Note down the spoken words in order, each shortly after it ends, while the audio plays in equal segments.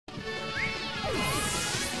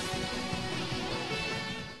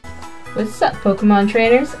What's up, Pokemon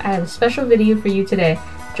trainers? I have a special video for you today.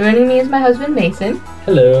 Joining me is my husband, Mason.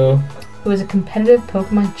 Hello. Who is a competitive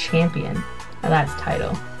Pokemon champion. Now that's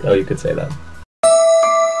title. Oh, you could say that.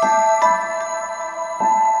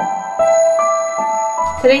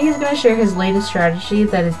 Today he's going to share his latest strategy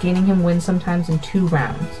that is gaining him wins sometimes in 2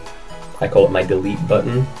 rounds. I call it my delete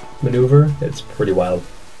button maneuver. It's pretty wild.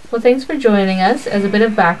 Well, thanks for joining us. As a bit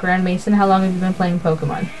of background, Mason, how long have you been playing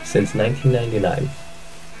Pokemon? Since 1999.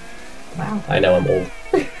 Wow. I know I'm old.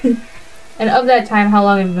 And of that time, how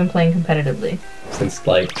long have you been playing competitively? Since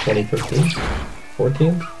like 2013?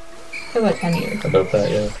 14? About 10 years. About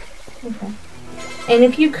that, yeah. Okay. And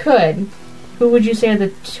if you could, who would you say are the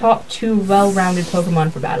top 2 well-rounded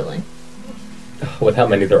Pokemon for battling? With how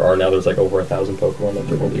many there are now, there's like over 1,000 Pokemon.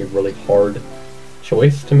 That's a really, really hard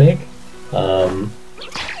choice to make.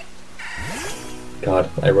 God,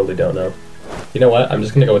 I really don't know. You know what? I'm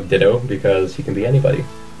just gonna go with Ditto because he can be anybody.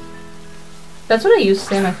 That's what I used to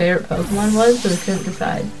say my favorite Pokemon was, but I couldn't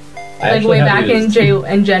decide. Like way back in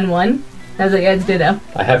Gen 1, I was like, yeah, it's Ditto.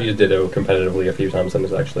 I have used Ditto competitively a few times and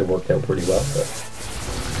it's actually worked out pretty well. But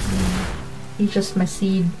he's just my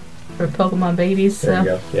seed for Pokemon babies, so. There you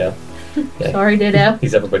go, yeah. Yeah. Sorry, Ditto.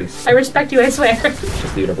 He's everybody's. I respect you, I swear.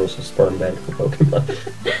 Just the universal sperm bank for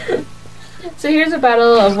Pokemon. So here's a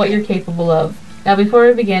battle of what you're capable of. Now before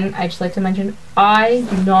we begin, I'd just like to mention, I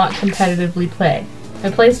do not competitively play. My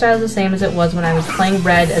playstyle is the same as it was when I was playing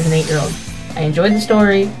Red as an 8-year-old. I enjoyed the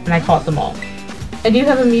story, and I caught them all. I do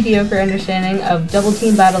have a mediocre understanding of double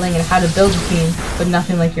team battling and how to build a team, but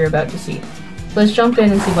nothing like you're about to see. So let's jump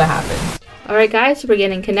in and see what happens. Alright guys, so we're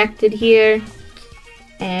getting connected here.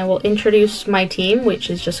 And we'll introduce my team, which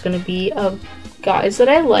is just going to be of guys that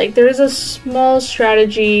I like. There is a small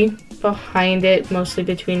strategy behind it, mostly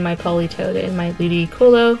between my Politoed and my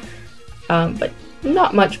Ludicolo, but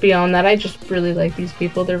not much beyond that. I just really like these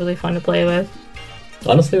people. They're really fun to play with.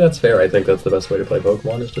 Honestly, that's fair. I think that's the best way to play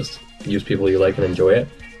Pokemon, is just use people you like and enjoy it.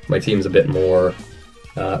 My team's a bit more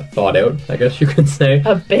thought out, I guess you could say.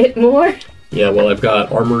 A bit more? Yeah, well, I've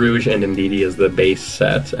got Armarouge and Indeedee as the base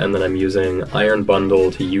set, and then I'm using Iron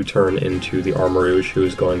Bundle to U-turn into the Armarouge,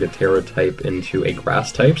 who's going to Terra type into a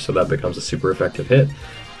Grass type, so that becomes a super effective hit.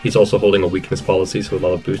 He's also holding a weakness policy, so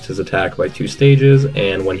it'll boost his attack by 2 stages,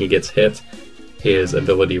 and when he gets hit, his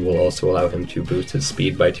ability will also allow him to boost his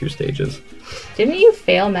speed by 2 stages. Didn't you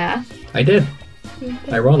fail math? I did.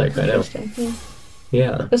 Ironic, I know.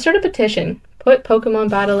 Yeah. Let's start a petition. Put Pokemon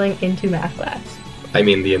battling into math class. I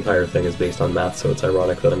mean, the entire thing is based on math, so it's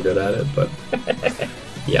ironic that I'm good at it, but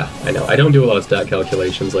yeah, I know. I don't do a lot of stat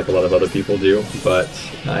calculations like a lot of other people do, but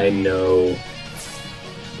I know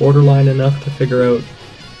borderline enough to figure out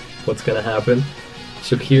what's going to happen.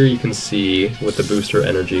 So here you can see with the booster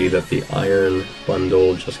energy that the Iron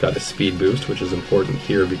Bundle just got a speed boost, which is important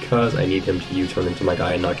here because I need him to U-turn into my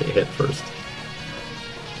guy and not get hit first.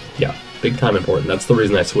 Yeah, big time important. That's the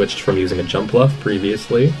reason I switched from using a jump bluff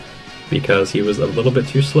previously, because he was a little bit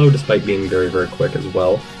too slow despite being very, very quick as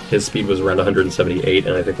well. His speed was around 178,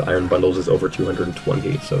 and I think the Iron Bundles is over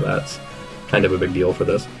 220, so that's kind of a big deal for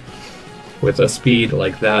this. With a speed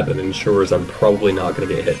like that, it ensures I'm probably not going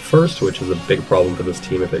to get hit first, which is a big problem for this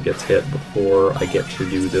team if it gets hit before I get to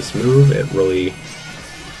do this move. It really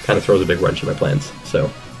kind of throws a big wrench in my plans.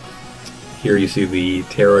 So here you see the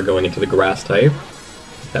Terra going into the Grass type,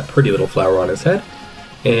 that pretty little flower on his head,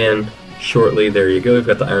 and shortly, there you go, we've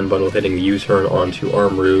got the Iron Bundle hitting the U-turn onto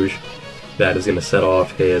Armarouge. That is going to set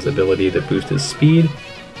off his ability to boost his speed,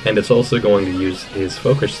 and it's also going to use his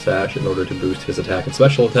Focus Sash in order to boost his attack and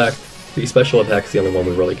special attack. The special attack is the only one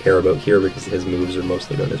we really care about here because his moves are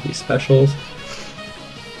mostly going to be specials.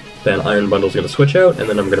 Then Iron Bundle's going to switch out, and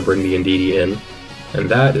then I'm going to bring the Indeedee in, and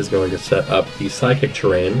that is going to set up the Psychic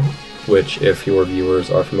Terrain, which, if your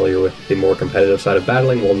viewers are familiar with the more competitive side of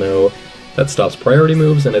battling, will know that stops priority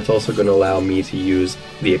moves, and it's also going to allow me to use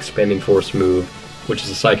the Expanding Force move, which is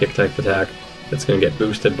a Psychic type attack that's going to get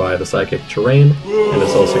boosted by the Psychic Terrain, and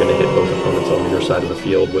it's also going to hit both opponents on your side of the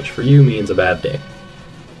field, which for you means a bad day.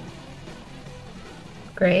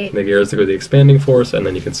 Great. The gears to go to the Expanding Force, and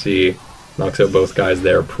then you can see knocks out both guys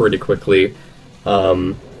there pretty quickly.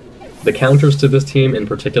 The counters to this team in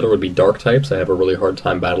particular would be Dark types. I have a really hard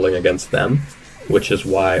time battling against them, which is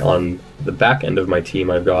why on the back end of my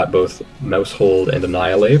team I've got both Mousehold and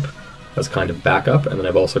Annihilate as kind of backup, and then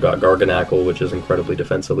I've also got Garganacl, which is incredibly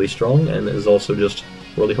defensively strong and is also just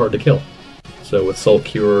really hard to kill. So with Salt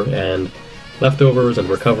Cure and Leftovers and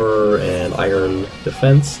Recover and Iron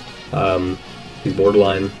Defense, he's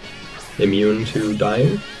borderline immune to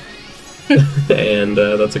dying, and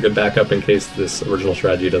that's a good backup in case this original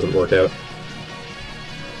strategy doesn't work out.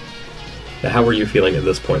 How are you feeling at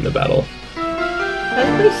this point in the battle? That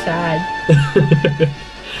was pretty sad.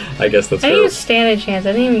 I guess that's I fair. didn't even stand a chance.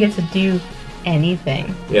 I didn't even get to do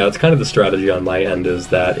anything. Yeah, it's kind of the strategy on my end, is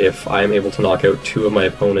that if I'm able to knock out 2 of my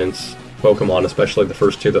opponent's Pokemon, especially the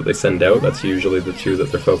first 2 that they send out, that's usually the 2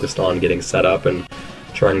 that they're focused on getting set up and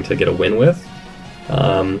trying to get a win with,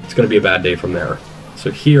 it's going to be a bad day from there. So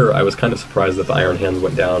here, I was kind of surprised that the Iron Hands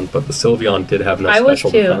went down, but the Sylveon did have enough special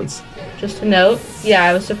defense. Just a note, yeah,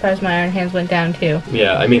 I was surprised my Iron Hands went down too.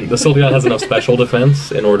 Yeah, I mean, the Sylveon has enough special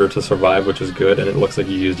defense in order to survive, which is good, and it looks like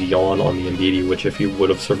you used Yawn on the Indeedee, which if you would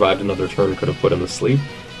have survived another turn, could have put him to sleep.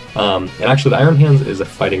 And actually, the Iron Hands is a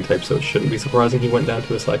fighting type, so it shouldn't be surprising he went down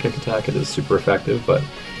to a Psychic attack. It is super effective, but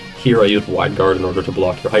here I used Wide Guard in order to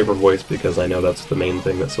block your Hyper Voice, because I know that's the main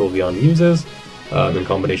thing that Sylveon uses. In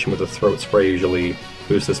combination with the Throat Spray, usually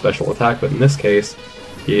boosts his special attack, but in this case,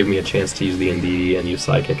 he gave me a chance to use the Indeedee and use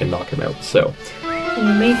Psychic and knock him out, so... And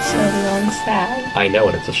you made Sylveon sad. I know,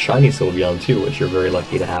 and it's a shiny Sylveon too, which you're very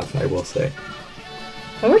lucky to have, I will say.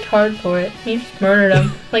 I worked hard for it. You just murdered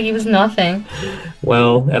him like he was nothing.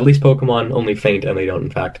 Well, at least Pokemon only faint and they don't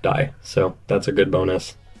in fact die, so that's a good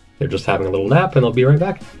bonus. They're just having a little nap and they'll be right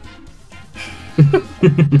back.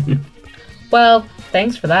 Well,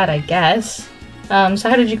 thanks for that, I guess. So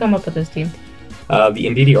how did you come up with this team? The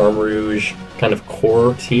Indeedee Armarouge kind of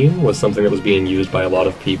core team was something that was being used by a lot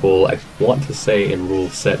of people, I want to say in rule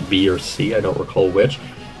set B or C, I don't recall which,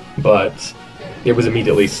 but it was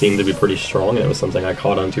immediately seen to be pretty strong, and it was something I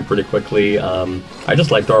caught on to pretty quickly. I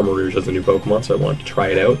just liked Armarouge as a new Pokemon, so I wanted to try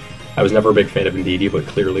it out. I was never a big fan of Indeedee, but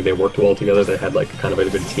clearly they worked well together. They had like kind of a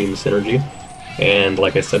good team synergy. And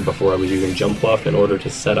like I said before, I was using Jumpluff in order to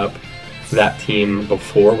set up that team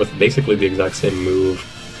before with basically the exact same move.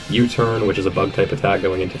 U-Turn, which is a bug-type attack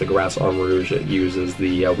going into the Grass Armarouge. It uses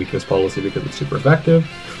the weakness policy because it's super effective.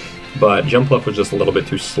 But Jumpluff was just a little bit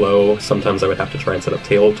too slow. Sometimes I would have to try and set up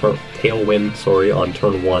Tailwind on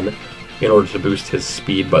turn 1 in order to boost his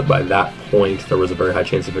speed, but by that point there was a very high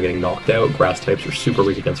chance of him getting knocked out. Grass types are super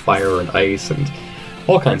weak against fire and ice and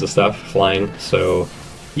all kinds of stuff, flying, so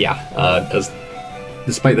yeah,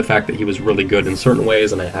 despite the fact that he was really good in certain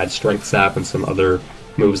ways and I had Strength Sap and some other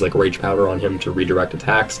moves like Rage Powder on him to redirect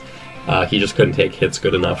attacks, he just couldn't take hits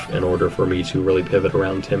good enough in order for me to really pivot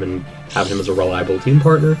around him and have him as a reliable team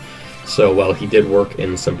partner. So while he did work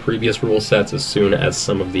in some previous rule sets, as soon as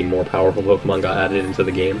some of the more powerful Pokemon got added into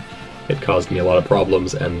the game, it caused me a lot of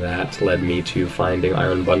problems, and that led me to finding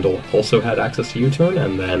Iron Bundle also had access to U-Turn,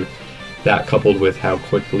 and then that coupled with how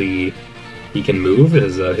quickly he can move,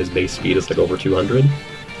 his base speed is like over 200,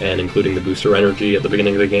 and including the booster energy at the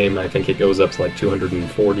beginning of the game, I think it goes up to like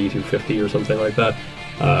 240, 250 or something like that.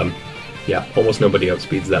 Yeah, almost nobody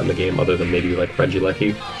outspeeds that in the game other than maybe like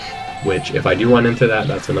Regieleki, which if I do run into that,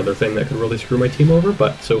 that's another thing that could really screw my team over,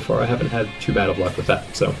 but so far I haven't had too bad of luck with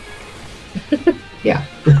that, so yeah.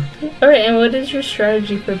 Alright, and what is your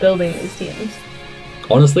strategy for building these teams?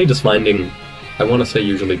 Honestly, just finding, I want to say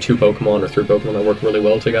usually 2 Pokemon or 3 Pokemon that work really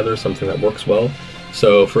well together, something that works well.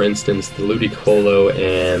 So for instance, the Ludicolo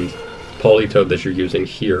and Politoed that you're using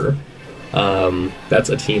here, that's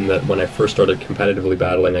a team that when I first started competitively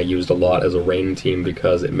battling I used a lot as a rain team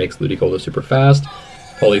because it makes Ludicolo super fast.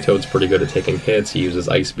 Politoed's pretty good at taking hits, he uses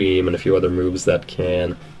Ice Beam and a few other moves that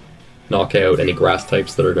can knock out any grass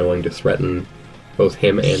types that are going to threaten both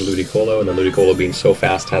him and Ludicolo, and then Ludicolo being so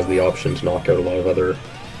fast has the option to knock out a lot of other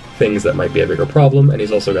things that might be a bigger problem, and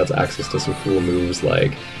he's also got access to some cool moves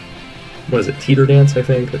like, what is it, Teeter Dance, I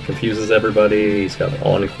think, that confuses everybody, he's got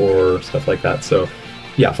Encore, stuff like that, so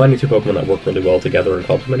yeah, finding 2 Pokemon that work really well together and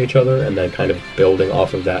complement each other, and then kind of building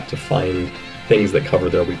off of that to find things that cover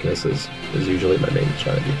their weaknesses is usually my main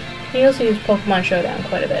strategy. You also use Pokemon Showdown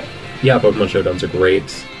quite a bit. Yeah, Pokemon Showdown's a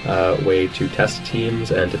great way to test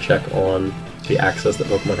teams and to check on the access that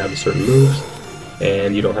Pokemon have to certain moves,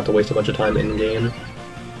 and you don't have to waste a bunch of time in-game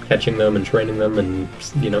catching them and training them and,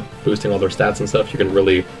 you know, boosting all their stats and stuff. You can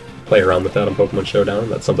really play around with that on Pokemon Showdown.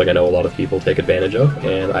 That's something I know a lot of people take advantage of,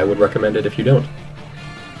 and I would recommend it if you don't.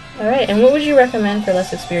 Alright, and what would you recommend for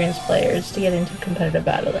less experienced players to get into competitive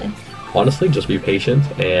battling? Honestly, just be patient,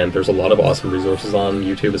 and there's a lot of awesome resources on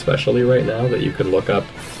YouTube especially right now that you could look up.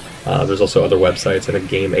 There's also other websites. I think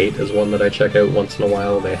Game 8 is one that I check out once in a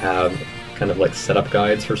while. They have kind of like setup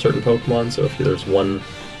guides for certain Pokemon, so if there's one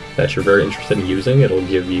that you're very interested in using, it'll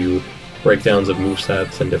give you breakdowns of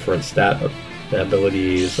movesets and different stat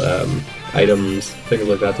abilities, items, things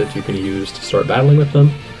like that that you can use to start battling with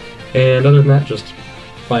them. And other than that, just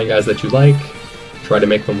find guys that you like, try to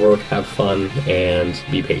make them work, have fun, and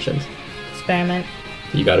be patient. Experiment.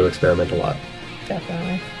 You got to experiment a lot.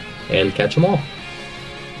 Definitely. And catch them all.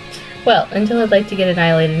 Well, until I'd like to get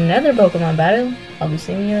annihilated in another Pokemon battle, I'll be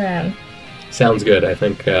seeing you around. Sounds good. I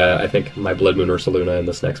think my Blood Moon Ursaluna in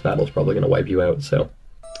this next battle is probably going to wipe you out, so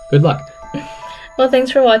good luck. Well,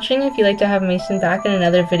 thanks for watching. If you'd like to have Mason back in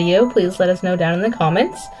another video, please let us know down in the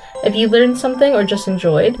comments. If you learned something or just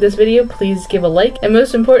enjoyed this video, please give a like. And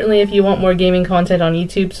most importantly, if you want more gaming content on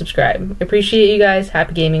YouTube, subscribe. Appreciate you guys.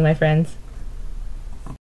 Happy gaming, my friends.